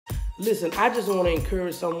Listen, I just want to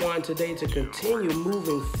encourage someone today to continue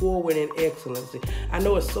moving forward in excellency. I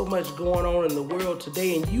know it's so much going on in the world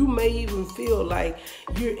today, and you may even feel like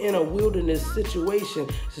you're in a wilderness situation.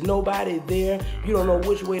 There's nobody there. You don't know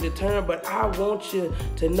which way to turn, but I want you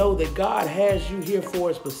to know that God has you here for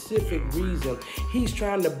a specific reason. He's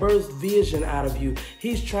trying to birth vision out of you.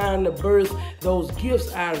 He's trying to birth those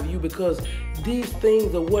gifts out of you, because these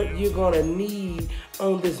things are what you're going to need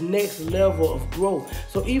on this next level of growth.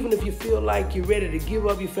 So even if you feel like you're ready to give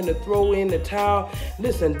up, you're finna throw in the towel,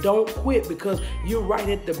 listen, don't quit, because you're right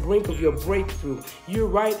at the brink of your breakthrough. You're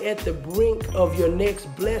right at the brink of your next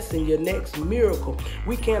blessing, your next miracle.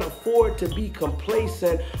 We can't afford to be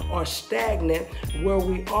complacent or stagnant where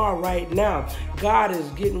we are right now. God is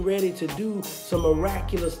getting ready to do some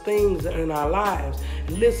miraculous things in our lives.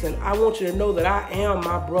 Listen, I want you to know that I am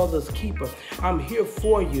my brother's keeper. I'm here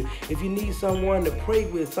for you. If you need someone to pray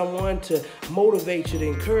with, someone to motivate you, to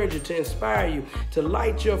encourage you, to inspire you, to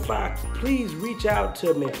light your fire, please reach out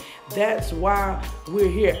to me. That's why we're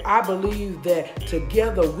here. I believe that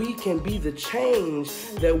together we can be the change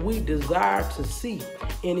that we desire to see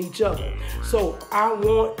in each other. So I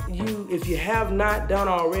want you, if you have not done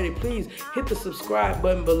already, please hit the subscribe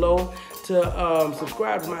button below to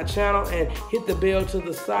subscribe to my channel, and hit the bell to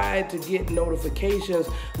the side to get notifications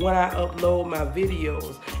when I upload my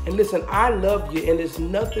videos. And listen, I love you, and there's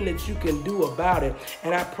nothing that you can do about it.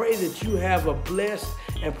 And I pray that you have a blessed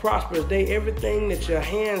and prosperous day. Everything that your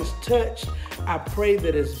hands touch, I pray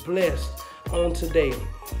that it's blessed on today.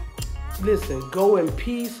 Listen, go in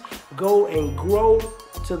peace, go and grow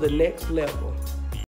to the next level.